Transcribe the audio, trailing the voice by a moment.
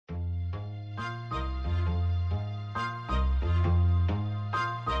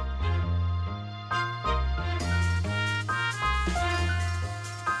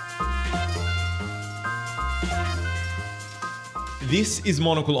This is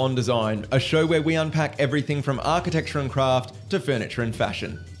Monocle on Design, a show where we unpack everything from architecture and craft to furniture and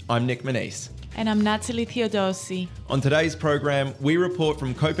fashion. I'm Nick Manise. And I'm Natalie Theodosi. On today's program, we report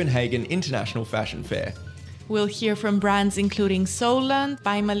from Copenhagen International Fashion Fair. We'll hear from brands including Soulland,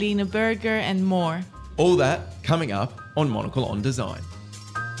 by Malene, Birger, and more. All that coming up on Monocle on Design.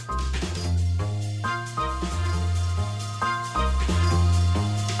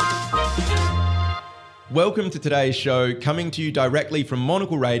 Welcome to today's show, coming to you directly from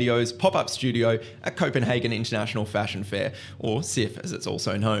Monocle Radio's pop-up studio at Copenhagen International Fashion Fair, or CIFF as it's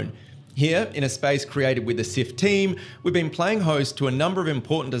also known. Here, in a space created with the CIFF team, we've been playing host to a number of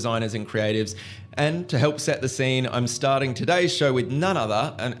important designers and creatives, and to help set the scene, I'm starting today's show with none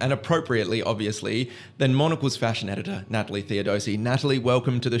other, and appropriately, obviously, than Monocle's fashion editor, Natalie Theodosi. Natalie,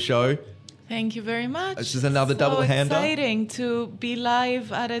 welcome to the show. Thank you very much. This is another double-hander. So exciting to be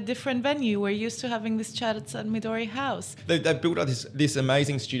live at a different venue. We're used to having this chats at Midori House. They've built up this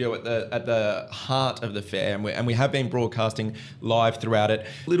amazing studio at the heart of the fair, and we have been broadcasting live throughout it.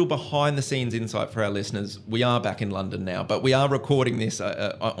 A little behind-the-scenes insight for our listeners. We are back in London now, but we are recording this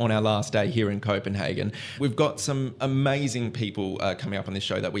on our last day here in Copenhagen. We've got some amazing people coming up on this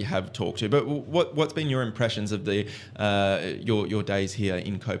show that we have talked to. But what's been your impressions of your days here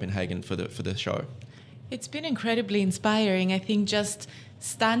in Copenhagen for the show? It's been incredibly inspiring. I think just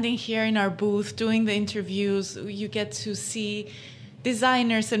standing here in our booth, doing the interviews, you get to see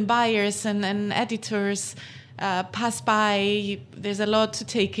designers and buyers and editors pass by. There's a lot to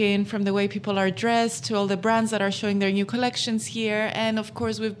take in, from the way people are dressed to all the brands that are showing their new collections here. And of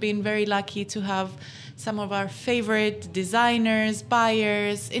course, we've been very lucky to have some of our favorite designers,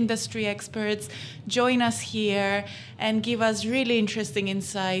 buyers, industry experts join us here and give us really interesting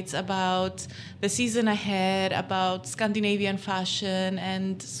insights about the season ahead, about Scandinavian fashion,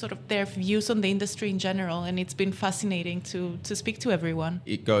 and sort of their views on the industry in general. And it's been fascinating to speak to everyone.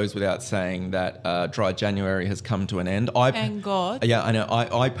 It goes without saying that dry January has come to an end. Thank God. Yeah, I know.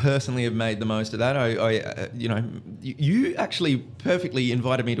 I personally have made the most of that. You actually perfectly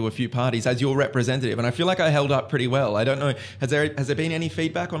invited me to a few parties as your representative, and I feel like I held up pretty well. I don't know. Has there been any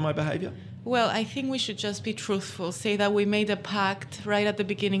feedback on my behaviour? Well, I think we should just be truthful. Say that we made a pact right at the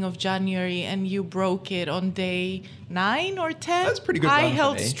beginning of January and you broke it on day 9 or 10. That's pretty good. I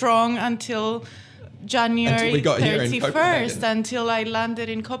held strong until January 31st, until I landed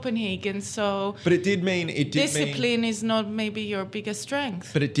in Copenhagen. So, but it did mean discipline is not maybe your biggest strength.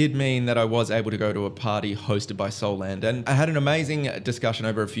 But it did mean that I was able to go to a party hosted by Soulland, and I had an amazing discussion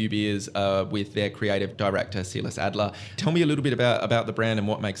over a few beers with their creative director, Silas Adler. Tell me a little bit about the brand and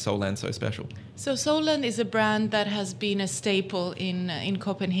what makes Soulland so special. So Soulland is a brand that has been a staple in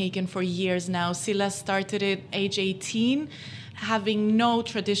Copenhagen for years now. Silas started it age 18. Having no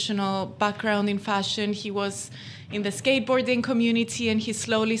traditional background in fashion. He was in the skateboarding community and he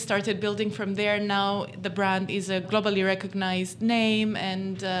slowly started building from there. Now the brand is a globally recognized name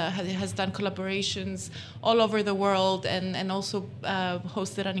and has done collaborations all over the world and also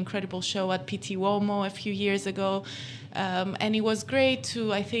hosted an incredible show at PT Uomo a few years ago. And it was great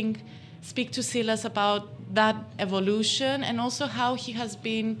to, I think, speak to Silas about that evolution and also how he has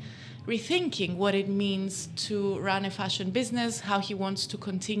been rethinking what it means to run a fashion business, how he wants to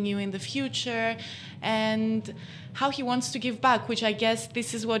continue in the future, and how he wants to give back, which I guess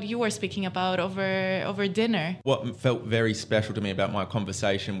this is what you were speaking about over dinner. What felt very special to me about my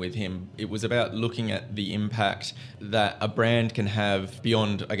conversation with him, it was about looking at the impact that a brand can have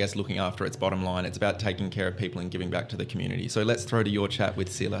beyond, I guess, looking after its bottom line. It's about taking care of people and giving back to the community. So let's throw to your chat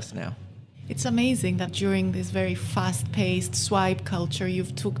with Silas now. It's amazing that during this very fast-paced swipe culture,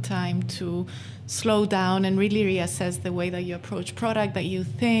 you've took time to slow down and really reassess the way that you approach product, that you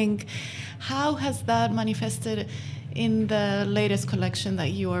think. How has that manifested in the latest collection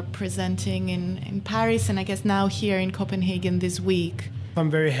that you are presenting in Paris and I guess now here in Copenhagen this week?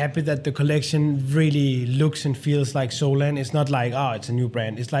 I'm very happy that the collection really looks and feels like Soulland. It's not like, it's a new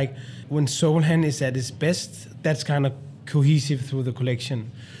brand. It's like when Soulland is at its best, that's kind of cohesive through the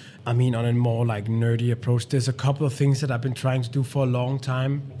collection. I mean, on a more like nerdy approach, there's a couple of things that I've been trying to do for a long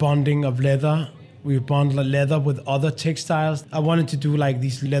time. Bonding of leather. We bond leather with other textiles. I wanted to do like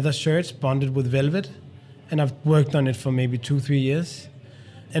these leather shirts bonded with velvet. And I've worked on it for maybe 2-3 years.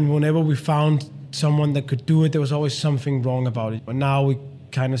 And whenever we found someone that could do it, there was always something wrong about it. But now we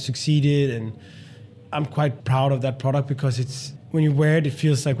kind of succeeded. And I'm quite proud of that product because it's, when you wear it, it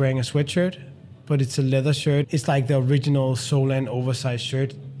feels like wearing a sweatshirt. But it's a leather shirt. It's like the original Soulland oversized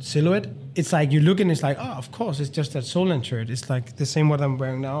shirt silhouette. It's like you look and it's like, of course, it's just that Soulland shirt. It's like the same what I'm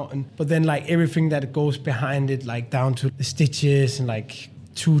wearing now. But then like everything that goes behind it, like down to the stitches and like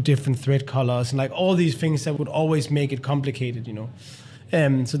 2 different thread colors and like all these things that would always make it complicated, you know.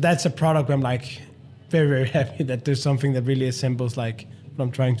 So that's a product where I'm like very, very happy that there's something that really assembles like what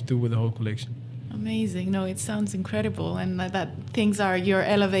I'm trying to do with the whole collection. Amazing. No, it sounds incredible. And that you're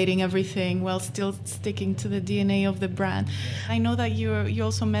elevating everything while still sticking to the DNA of the brand. I know that you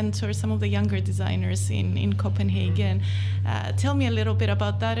also mentor some of the younger designers in Copenhagen. Tell me a little bit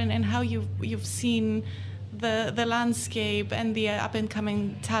about that and how you've seen the landscape and the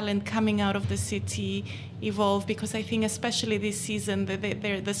up-and-coming talent coming out of the city evolve, because I think especially this season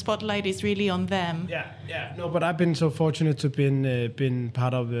the spotlight is really on them. Yeah. No, but I've been so fortunate to been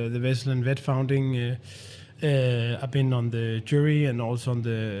part of the Wessel and Vett founding. I've been on the jury and also on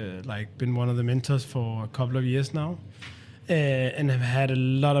been one of the mentors for a couple of years now. And have had a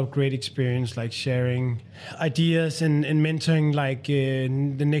lot of great experience, like sharing ideas and mentoring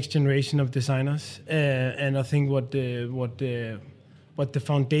the next generation of designers. And I think what the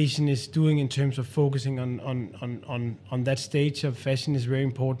foundation is doing in terms of focusing on that stage of fashion is very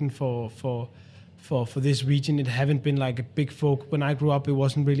important for this region. It haven't been like a big focus. When I grew up, it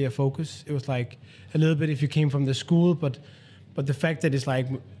wasn't really a focus. It was like a little bit if you came from the school, but the fact that it's like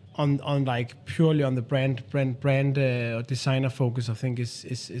on like purely on the brand or designer focus, I think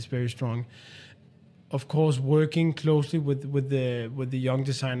is very strong. Of course, working closely with the young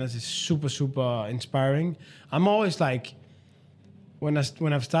designers is super inspiring. I'm always like, when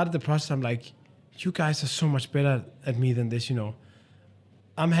I've started the process, I'm like, you guys are so much better at me than this, you know.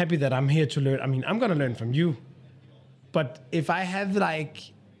 I'm happy that I'm here to learn. I mean, I'm gonna learn from you, but if I have like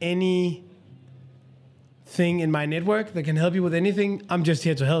any thing in my network that can help you with anything, I'm just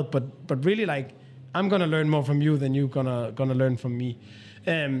here to help. But really, like, I'm gonna learn more from you than you're gonna learn from me.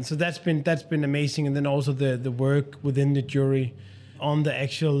 So that's been amazing. And then also the work within the jury on the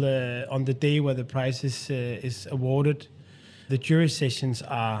actual on the day where the prize is awarded. The jury sessions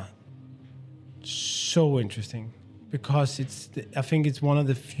are so interesting because I think it's one of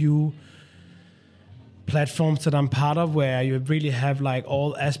the few platforms that I'm part of where you really have like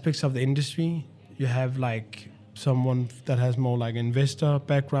all aspects of the industry. You have like someone that has more like investor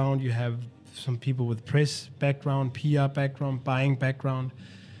background. You have some people with press background, PR background, buying background,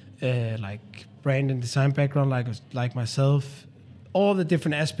 like brand and design background, like myself. All the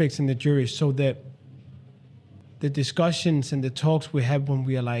different aspects in the jury, so that the discussions and the talks we have when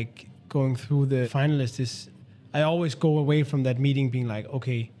we are like going through the finalists is, I always go away from that meeting being like,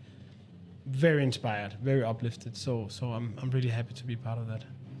 okay, very inspired, very uplifted. So I'm really happy to be part of that.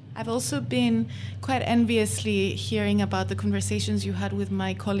 I've also been quite enviously hearing about the conversations you had with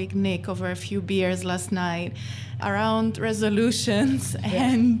my colleague Nick over a few beers last night around resolutions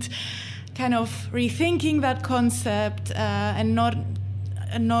and kind of rethinking that concept and not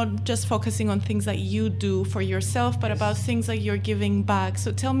just focusing on things that you do for yourself, but about things that you're giving back.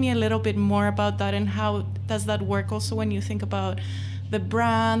 So tell me a little bit more about that, and how does that work also when you think about the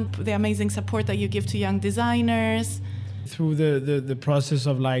brand, the amazing support that you give to young designers? Through the process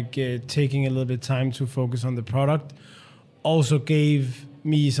of like taking a little bit of time to focus on the product, also gave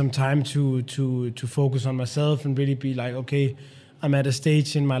me some time to focus on myself and really be like, okay, I'm at a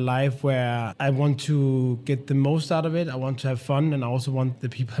stage in my life where I want to get the most out of it. I want to have fun, and I also want the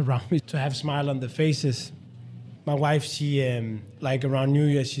people around me to have smile on their faces. My wife, she like around New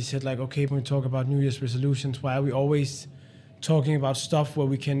Year's, she said like, okay, when we talk about New Year's resolutions, why are we always talking about stuff where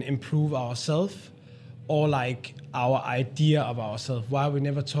we can improve ourselves or like our idea of ourselves? Why are we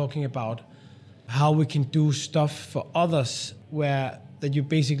never talking about how we can do stuff for others where that you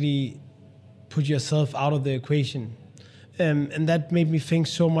basically put yourself out of the equation? And that made me think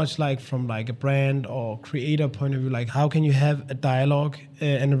so much like from like a brand or creator point of view, like how can you have a dialogue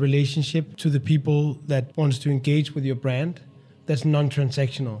and a relationship to the people that wants to engage with your brand that's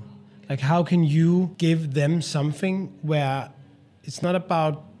non-transactional? Like how can you give them something where it's not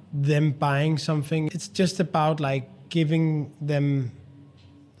about them buying something, it's just about like giving them,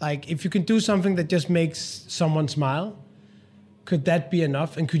 like if you can do something that just makes someone smile, could that be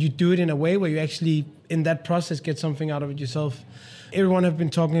enough? And could you do it in a way where you actually, in that process, get something out of it yourself? Everyone have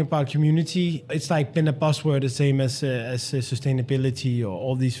been talking about community. It's like been a buzzword, the same as sustainability or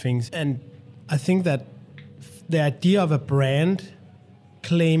all these things. And I think that the idea of a brand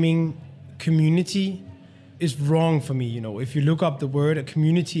claiming community is wrong for me. You know, if you look up the word, a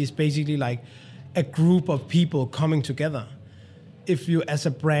community is basically like a group of people coming together. If you, as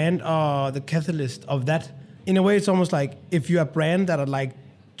a brand, are the catalyst of that, in a way, it's almost like if you're a brand that are like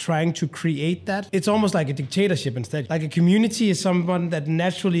trying to create that, it's almost like a dictatorship instead. Like a community is someone that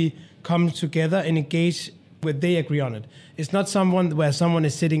naturally comes together and engage where they agree on it. It's not someone where someone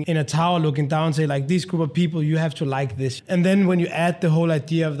is sitting in a tower looking down and say like, this group of people, you have to like this. And then when you add the whole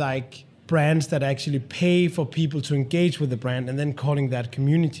idea of like brands that actually pay for people to engage with the brand and then calling that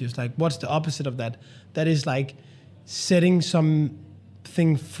community, it's like, what's the opposite of that? That is like setting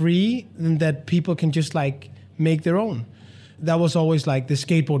something free and that people can just like make their own. That was always like the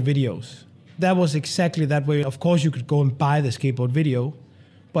skateboard videos. That was exactly that way. Of course, you could go and buy the skateboard video,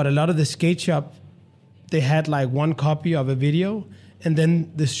 but a lot of the skate shop, they had like one copy of a video, and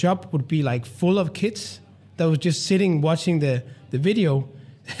then the shop would be like full of kids that was just sitting watching the video.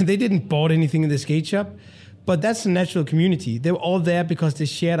 They didn't bought anything in the skate shop, but that's a natural community. They were all there because they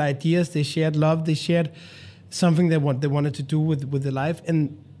shared ideas, they shared love, they shared something they wanted to do with their life.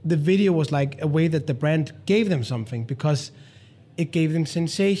 And the video was like a way that the brand gave them something because it gave them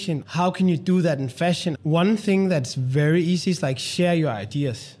sensation. How can you do that in fashion? One thing that's very easy is like share your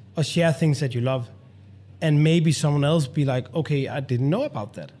ideas or share things that you love. And maybe someone else be like, okay, I didn't know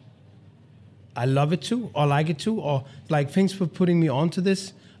about that. I love it too, or like it too, or like thanks for putting me onto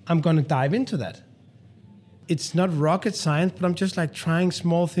this. I'm going to dive into that. It's not rocket science, but I'm just like trying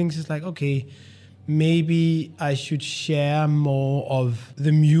small things. It's like, okay, maybe I should share more of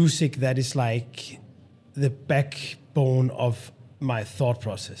the music that is like the backbone of my thought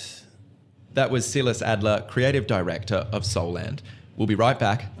process. That was Silas Adler, Creative Director of Soulland. We'll be right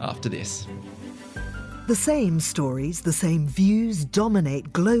back after this. The same stories, the same views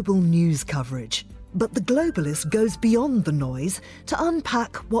dominate global news coverage. But The Globalist goes beyond the noise to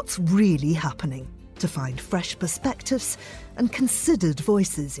unpack what's really happening, to find fresh perspectives and considered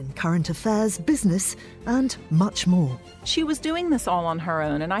voices in current affairs, business, and much more. She was doing this all on her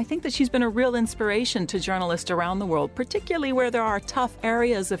own, and I think that she's been a real inspiration to journalists around the world, particularly where there are tough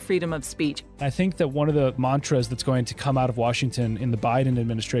areas of freedom of speech. I think that one of the mantras that's going to come out of Washington in the Biden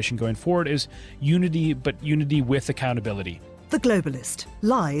administration going forward is unity, but unity with accountability. The Globalist,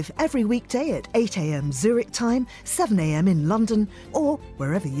 live every weekday at 8 a.m. Zurich time, 7 a.m. in London, or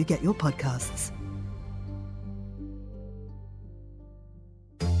wherever you get your podcasts.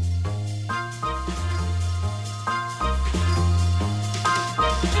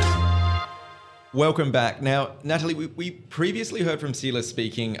 Welcome back. Now, Natalie, we previously heard from Silas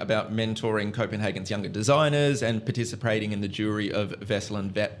speaking about mentoring Copenhagen's younger designers and participating in the jury of Wessel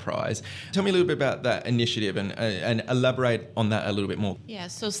and Vett Prize. Tell me a little bit about that initiative and elaborate on that a little bit more. Yeah,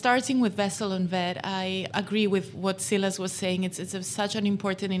 so starting with Wessel and Vett, I agree with what Silas was saying. It's such an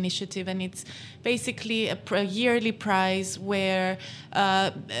important initiative, and it's basically a yearly prize where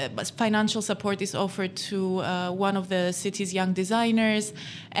financial support is offered to one of the city's young designers.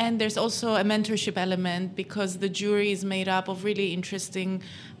 And there's also a mentorship element because the jury is made up of really interesting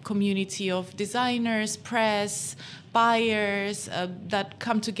community of designers, press, buyers that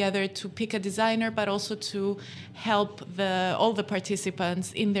come together to pick a designer, but also to help all the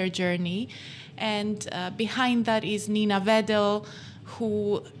participants in their journey. And behind that is Nina Vedel,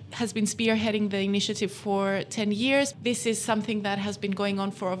 who has been spearheading the initiative for 10 years. This is something that has been going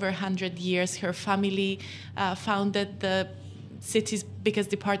on for over 100 years. Her family founded the city's biggest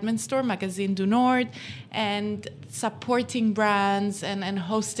department store, Magazine du Nord, and supporting brands and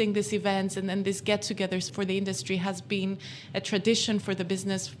hosting these events and these get-togethers for the industry has been a tradition for the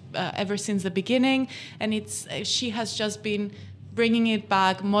business ever since the beginning. And she has just been bringing it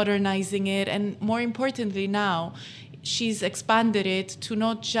back, modernizing it, and more importantly now, she's expanded it to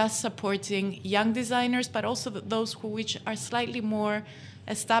not just supporting young designers, but also those which are slightly more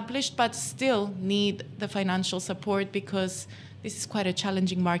established, but still need the financial support because this is quite a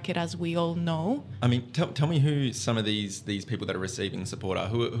challenging market, as we all know. I mean, tell me who some of these people that are receiving support are.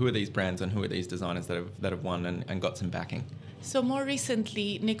 Who are these brands and who are these designers that have won and got some backing? So more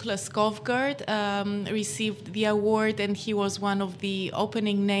recently, Nicholas Skovgaard received the award, and he was one of the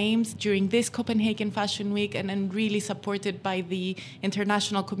opening names during this Copenhagen Fashion Week and really supported by the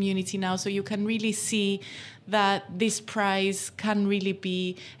international community now. So you can really see that this prize can really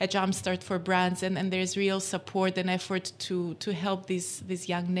be a jumpstart for brands, and there's real support and effort to help these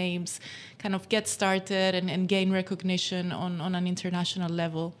young names kind of get started and gain recognition on an international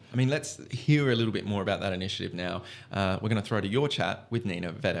level. I mean, let's hear a little bit more about that initiative now. We're going to throw to your chat with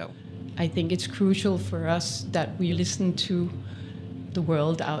Nina Vedel. I think it's crucial for us that we listen to the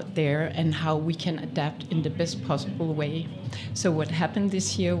world out there and how we can adapt in the best possible way. So what happened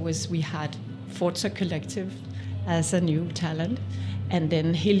this year was we had Forza Collective as a new talent, and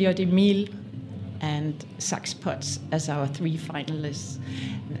then Hilliard Emil and Saxe Potts as our 3 finalists.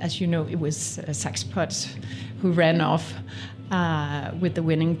 As you know, it was Saxe Potts who ran off with the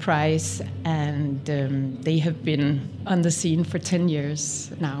winning prize, and they have been on the scene for 10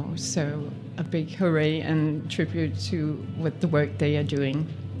 years now. So a big hooray and tribute to what the work they are doing.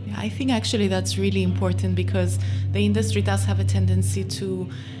 I think actually that's really important, because the industry does have a tendency to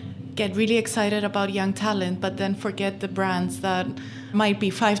get really excited about young talent, but then forget the brands that might be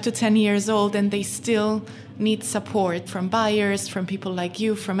 5 to 10 years old and they still need support from buyers, from people like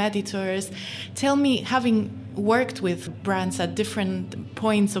you, from editors. Tell me, having worked with brands at different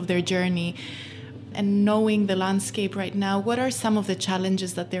points of their journey and knowing the landscape right now, what are some of the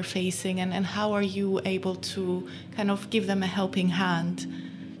challenges that they're facing, and how are you able to kind of give them a helping hand?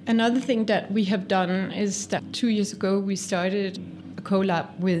 Another thing that we have done is that 2 years ago we started a collab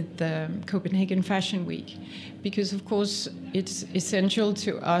with the Copenhagen Fashion Week, because of course it's essential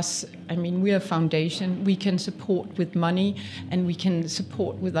to us. I mean, we are a foundation, we can support with money and we can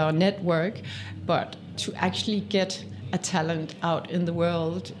support with our network, but to actually get a talent out in the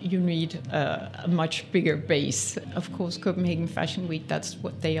world, you need a much bigger base. Of course, Copenhagen Fashion Week, that's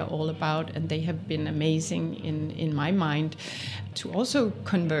what they are all about, and they have been amazing in my mind to also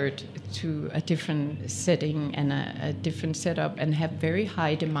convert to a different setting and a different setup, and have very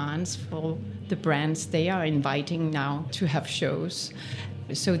high demands for the brands they are inviting now to have shows.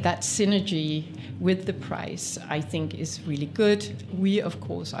 So that synergy with the price, I think, is really good. We, of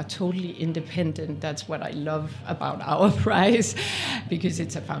course, are totally independent. That's what I love about our prize, because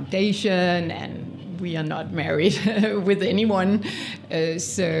it's a foundation and we are not married with anyone.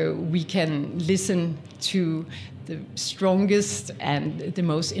 So we can listen to the strongest and the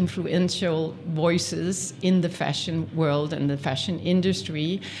most influential voices in the fashion world and the fashion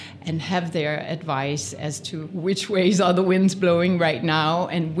industry, and have their advice as to which ways are the winds blowing right now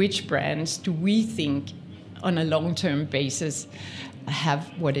and which brands do we think on a long-term basis have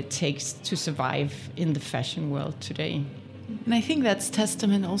what it takes to survive in the fashion world today. And I think that's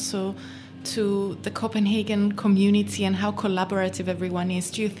testament also to the Copenhagen community and how collaborative everyone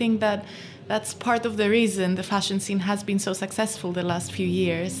is. Do you think that that's part of the reason the fashion scene has been so successful the last few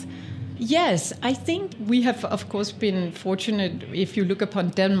years? Yes, I think we have, of course, been fortunate. If you look upon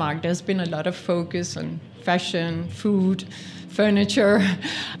Denmark, there's been a lot of focus on fashion, food, furniture,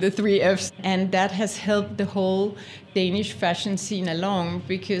 the 3 Fs. And that has helped the whole Danish fashion scene along,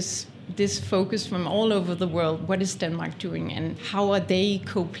 because this focus from all over the world, what is Denmark doing and how are they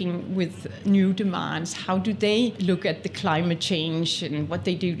coping with new demands? How do they look at the climate change and what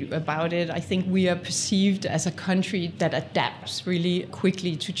they do about it? I think we are perceived as a country that adapts really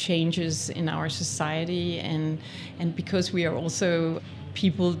quickly to changes in our society, and because we are also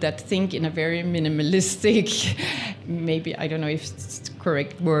people that think in a very minimalistic, maybe, I don't know if it's the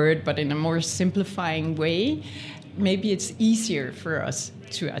correct word, but in a more simplifying way, maybe it's easier for us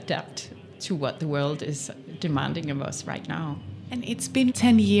to adapt to what the world is demanding of us right now. And it's been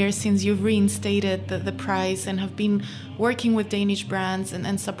 10 years since you've reinstated the prize and have been working with Danish brands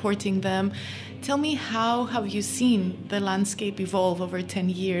and supporting them. Tell me, how have you seen the landscape evolve over 10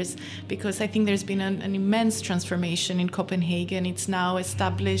 years? Because I think there's been an immense transformation in Copenhagen. It's now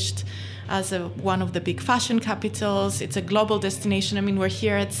established as one of the big fashion capitals. It's a global destination. I mean, we're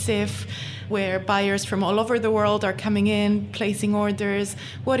here at CIFF, where buyers from all over the world are coming in, placing orders.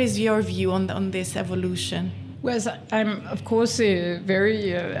 What is your view on this evolution? Well, I'm, of course,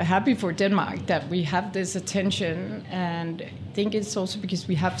 very happy for Denmark that we have this attention, and I think it's also because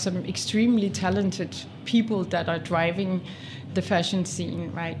we have some extremely talented people that are driving the fashion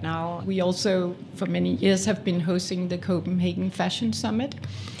scene right now. We also, for many years, have been hosting the Copenhagen Fashion Summit.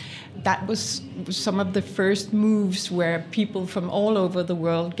 That was some of the first moves where people from all over the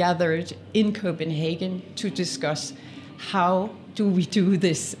world gathered in Copenhagen to discuss how do we do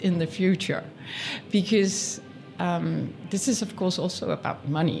this in the future. Because this is, of course, also about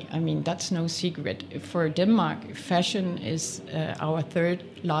money. I mean, that's no secret. For Denmark, fashion is our 3rd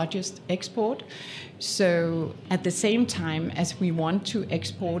largest export. So at the same time as we want to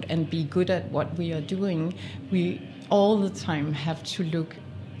export and be good at what we are doing, we all the time have to look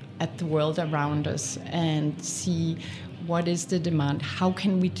at the world around us and see what is the demand, how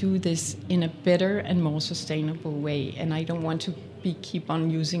can we do this in a better and more sustainable way. And I don't want to keep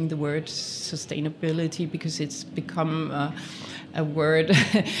on using the word sustainability, because it's become a word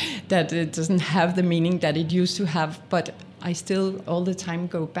that it doesn't have the meaning that it used to have, but I still all the time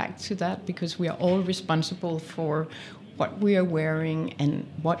go back to that, because we are all responsible for what we are wearing and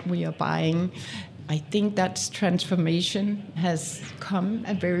what we are buying. I think that transformation has come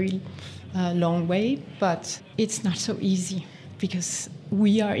a very long way, but it's not so easy, because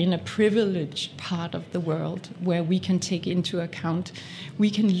we are in a privileged part of the world where we can take into account, we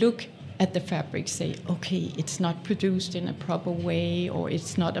can look at the fabric, say, okay, it's not produced in a proper way, or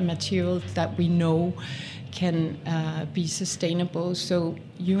it's not a material that we know can be sustainable. So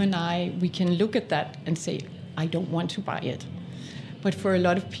you and I, we can look at that and say, I don't want to buy it. But for a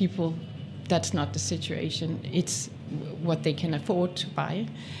lot of people, that's not the situation. It's what they can afford to buy.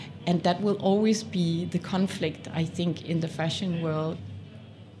 And that will always be the conflict, I think, in the fashion world.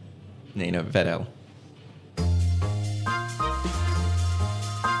 Nina Vett.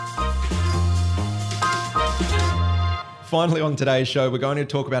 Finally on today's show, we're going to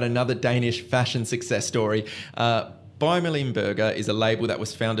talk about another Danish fashion success story. By Malene Birger is a label that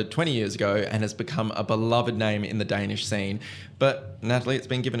was founded 20 years ago and has become a beloved name in the Danish scene. But Natalie, it's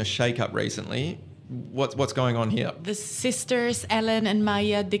been given a shake-up recently. What's going on here? The sisters Ellen and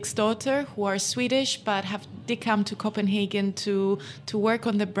Maja Dixdotter, who are Swedish but did come to Copenhagen to work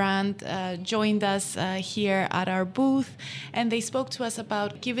on the brand, joined us here at our booth, and they spoke to us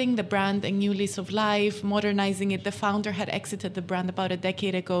about giving the brand a new lease of life, modernizing it. The founder had exited the brand about a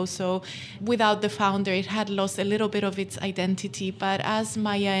decade ago, so without the founder it had lost a little bit of its identity. But as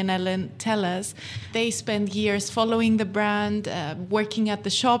Maja and Ellen tell us, they spent years following the brand, working at the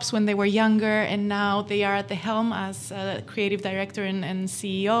shops when they were younger, and now they are at the helm as creative director and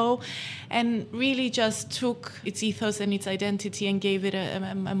CEO, and really just took its ethos and its identity and gave it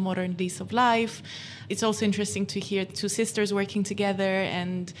a modern lease of life. It's also interesting to hear two sisters working together,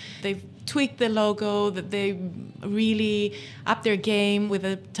 and they've tweaked the logo, that they really up their game with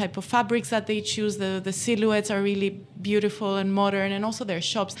the type of fabrics that they choose. The silhouettes are really beautiful and modern, and also their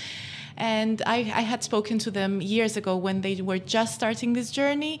shops. And I had spoken to them years ago when they were just starting this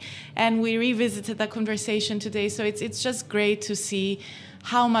journey, and we revisited that conversation today. So it's just great to see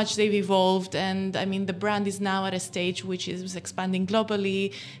how much they've evolved. And I mean, the brand is now at a stage which is expanding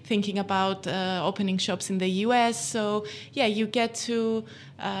globally, thinking about opening shops in the US. So yeah, you get to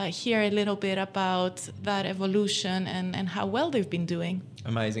hear a little bit about that evolution and how well they've been doing.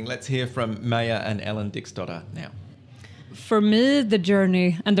 Amazing. Let's hear from Maja and Ellen Dixdotter now. For me, the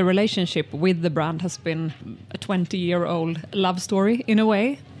journey and the relationship with the brand has been a 20-year-old love story in a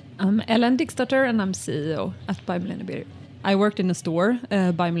way. I'm Ellen Dixdotter and I'm CEO at By Malene Birger. I worked in a store,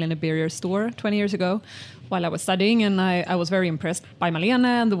 By Malene Birger store, 20 years ago while I was studying, and I was very impressed by Malene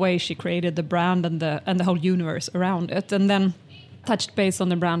and the way she created the brand and the whole universe around it, and then touched base on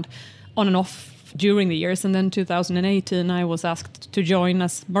the brand on and off during the years. And then 2018, I was asked to join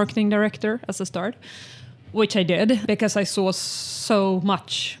as marketing director as a start, which I did because I saw so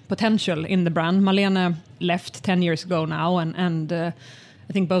much potential in the brand. Malene left 10 years ago now, and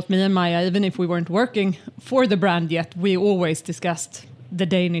I think both me and Maja, even if we weren't working for the brand yet, we always discussed the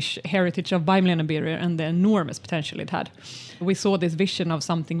Danish heritage of By Malene Birger and the enormous potential it had. We saw this vision of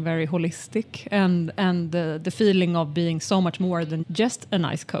something very holistic and the feeling of being so much more than just a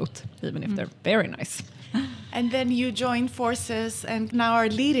nice coat, even if they're very nice. And then you joined forces and now are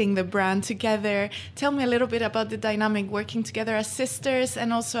leading the brand together. Tell me a little bit about the dynamic working together as sisters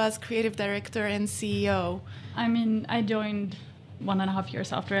and also as creative director and CEO. I mean, I joined 1.5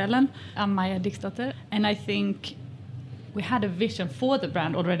 years after Ellen. I'm Maja Dixdotter, and I think we had a vision for the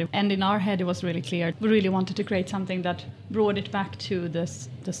brand already. And in our head, it was really clear. We really wanted to create something that brought it back to the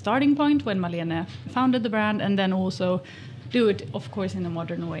starting point when Malene founded the brand, and then also do it, of course, in a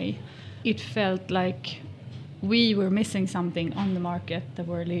modern way. It felt like we were missing something on the market that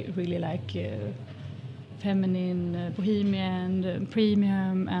were really like feminine, bohemian,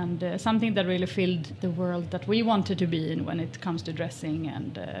 premium, and something that really filled the world that we wanted to be in when it comes to dressing.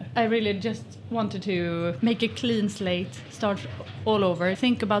 And I really just wanted to make a clean slate, start all over,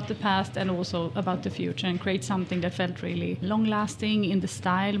 think about the past and also about the future, and create something that felt really long-lasting in the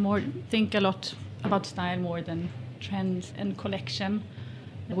style, think a lot about style more than trends and collection.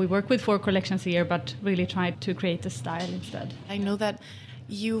 We work with 4 collections here, but really tried to create a style instead. I know that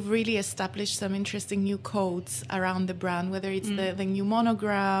you've really established some interesting new codes around the brand, whether it's the new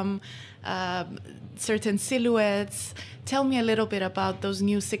monogram, certain silhouettes. Tell me a little bit about those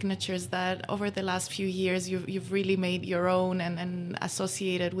new signatures that over the last few years you've really made your own and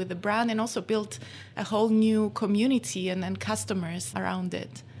associated with the brand, and also built a whole new community and customers around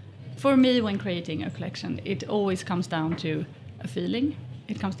it. For me, when creating a collection, it always comes down to a feeling.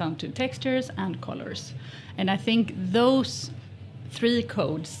 It comes down to textures and colors. And I think those 3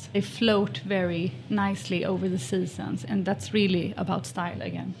 codes, they float very nicely over the seasons, and that's really about style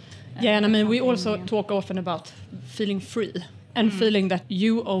again. Yeah, and I mean, we also talk often about feeling free and feeling that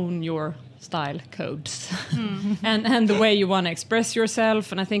you own your style codes and the way you want to express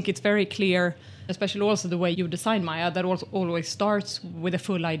yourself. And I think it's very clear especially also the way you design, Maya, that also always starts with a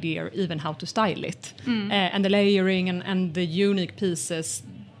full idea, even how to style it. And the layering and the unique pieces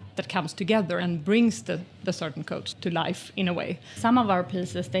that comes together and brings the certain coats to life in a way. Some of our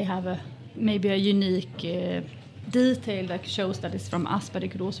pieces, they have maybe a unique detail that shows that it's from us, but it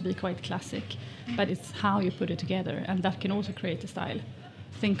could also be quite classic. But it's how you put it together, and that can also create a style.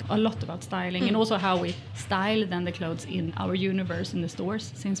 Think a lot about styling and also how we style then the clothes in our universe in the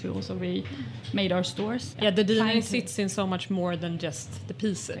stores, since we also remade our stores. Yeah, the DNA sits in so much more than just the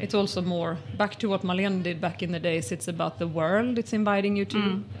piece. It's also more back to what Malene did back in the days. It's about the world it's inviting you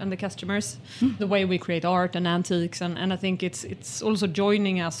to and the customers, the way we create art and antiques, and I think it's also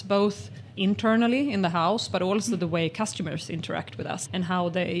joining us both internally in the house, but also the way customers interact with us and how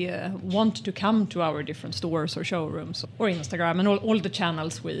they want to come to our different stores or showrooms or Instagram and all the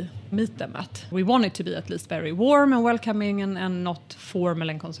channels we meet them at. We want it to be at least very warm and welcoming and not formal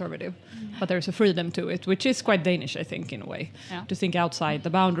and conservative, but there's a freedom to it, which is quite Danish, I think, in a way, to think outside the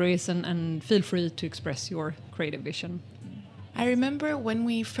boundaries and feel free to express your creative vision. I remember when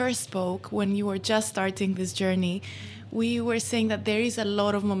we first spoke, when you were just starting this journey, we were saying that there is a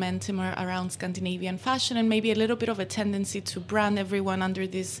lot of momentum around Scandinavian fashion and maybe a little bit of a tendency to brand everyone under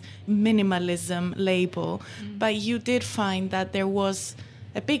this minimalism label. But you did find that there was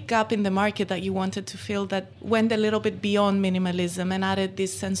a big gap in the market that you wanted to fill that went a little bit beyond minimalism and added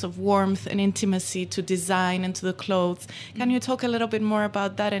this sense of warmth and intimacy to design and to the clothes. Can you talk a little bit more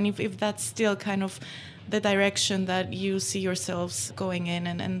about that, and if that's still kind of the direction that you see yourselves going in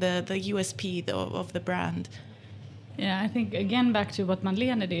and the USP of the brand? Yeah, I think, again, back to what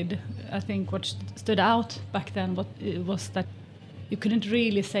Malene did, I think what stood out back then was that you couldn't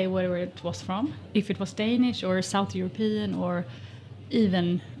really say where it was from, if it was Danish or South European or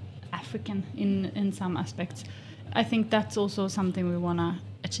even African in some aspects. I think that's also something we want to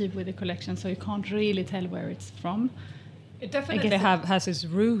achieve with the collection, so you can't really tell where it's from. It definitely has its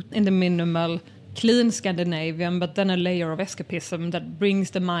root in the minimal, clean Scandinavian, but then a layer of escapism that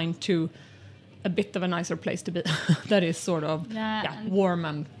brings the mind to a bit of a nicer place to be. That is sort of warm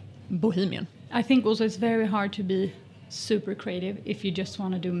and bohemian. I think also it's very hard to be super creative if you just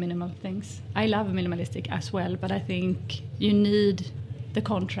want to do minimal things. I love minimalistic as well, but I think you need the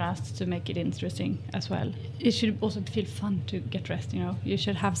contrast to make it interesting as well. It should also feel fun to get dressed, you know. You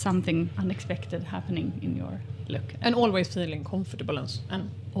should have something unexpected happening in your look. And always feeling comfortable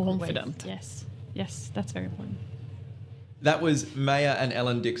and confident. Yes, that's very important. That was Maya and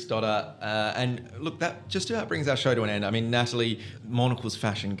Ellen Dixdotter. And look, that just about brings our show to an end. I mean, Natalie, Monocle's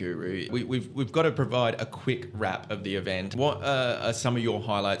fashion guru. We've got to provide a quick wrap of the event. What are some of your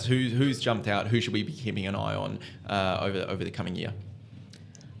highlights? Who's jumped out? Who should we be keeping an eye on over the coming year?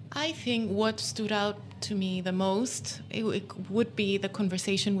 I think what stood out to me the most it would be the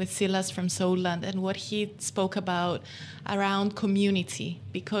conversation with Silas from Soulland and what he spoke about around community,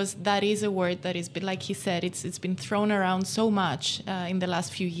 because that is a word that is, like he said, it's been thrown around so much in the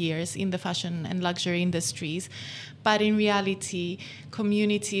last few years in the fashion and luxury industries, but in reality,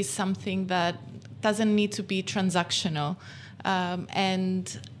 community is something that doesn't need to be transactional.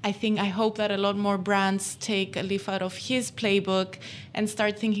 And I hope that a lot more brands take a leaf out of his playbook and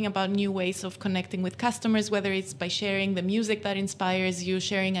start thinking about new ways of connecting with customers, whether it's by sharing the music that inspires you,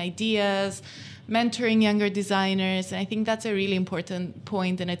 sharing ideas, mentoring younger designers. And I think that's a really important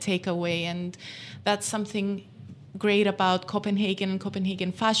point and a takeaway. And that's something great about Copenhagen and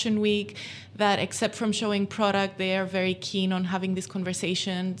Copenhagen Fashion Week, that except from showing product, they are very keen on having these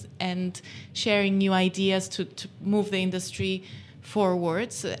conversations and sharing new ideas to move the industry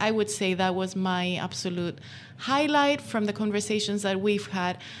forward. So I would say that was my absolute highlight from the conversations that we've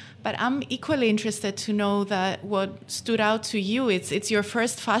had. But I'm equally interested to know that what stood out to you. It's your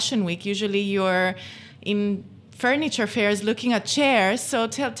first Fashion Week. Usually you're in furniture fairs looking at chairs, so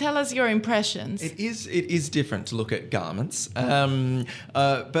tell us your impressions. It is different to look at garments, but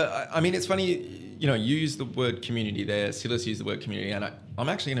I mean, it's funny, you use the word community there. Silas used the word community, and I'm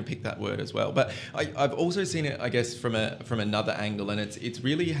actually going to pick that word as well. But I've also seen it, I guess, from another angle, and it's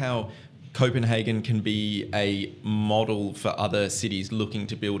really how Copenhagen can be a model for other cities looking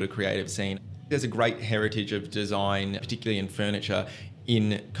to build a creative scene. There's a great heritage of design, particularly in furniture,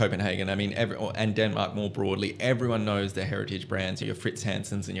 in Copenhagen. I mean, and Denmark more broadly. Everyone knows their heritage brands, your Fritz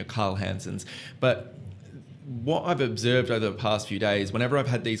Hansens and your Carl Hansens. But what I've observed over the past few days, whenever I've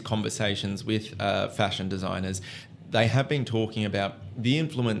had these conversations with fashion designers, they have been talking about the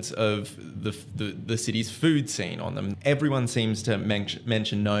influence of the city's food scene on them. Everyone seems to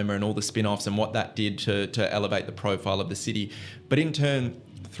mention Noma and all the spin-offs and what that did to elevate the profile of the city. But in turn,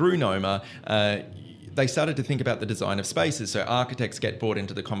 through Noma, they started to think about the design of spaces. So architects get brought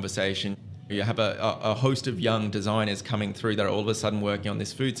into the conversation. You have a host of young designers coming through that are all of a sudden working on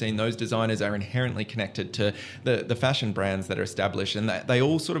this food scene. Those designers are inherently connected to the fashion brands that are established, and they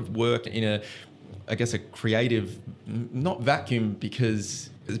all sort of work in a creative, not vacuum because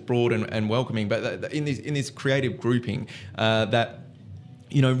it's broad and welcoming, but in this creative grouping that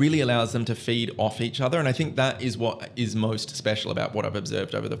really allows them to feed off each other. And I think that is what is most special about what I've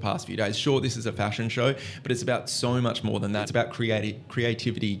observed over the past few days. Sure, this is a fashion show, but it's about so much more than that. It's about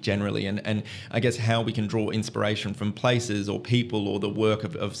creativity generally, and I guess how we can draw inspiration from places or people or the work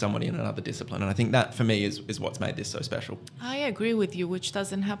of someone in another discipline. And I think that for me is what's made this so special. I agree with you, which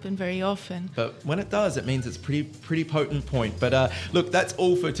doesn't happen very often. But when it does, it means it's pretty potent point. But look, that's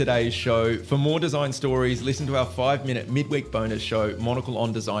all for today's show. For more design stories, listen to our 5-minute midweek bonus show, Monocle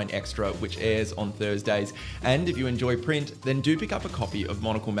on Design Extra, which airs on Thursdays. And if you enjoy print, then do pick up a copy of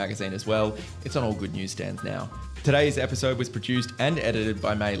Monocle magazine as well. It's on all good newsstands now. Today's episode was produced and edited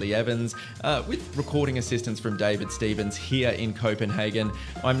by Malene Evans, with recording assistance from David Stevens here in Copenhagen.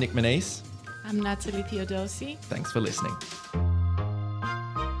 I'm Nick Manise. I'm Natalie Theodosi. Thanks for listening.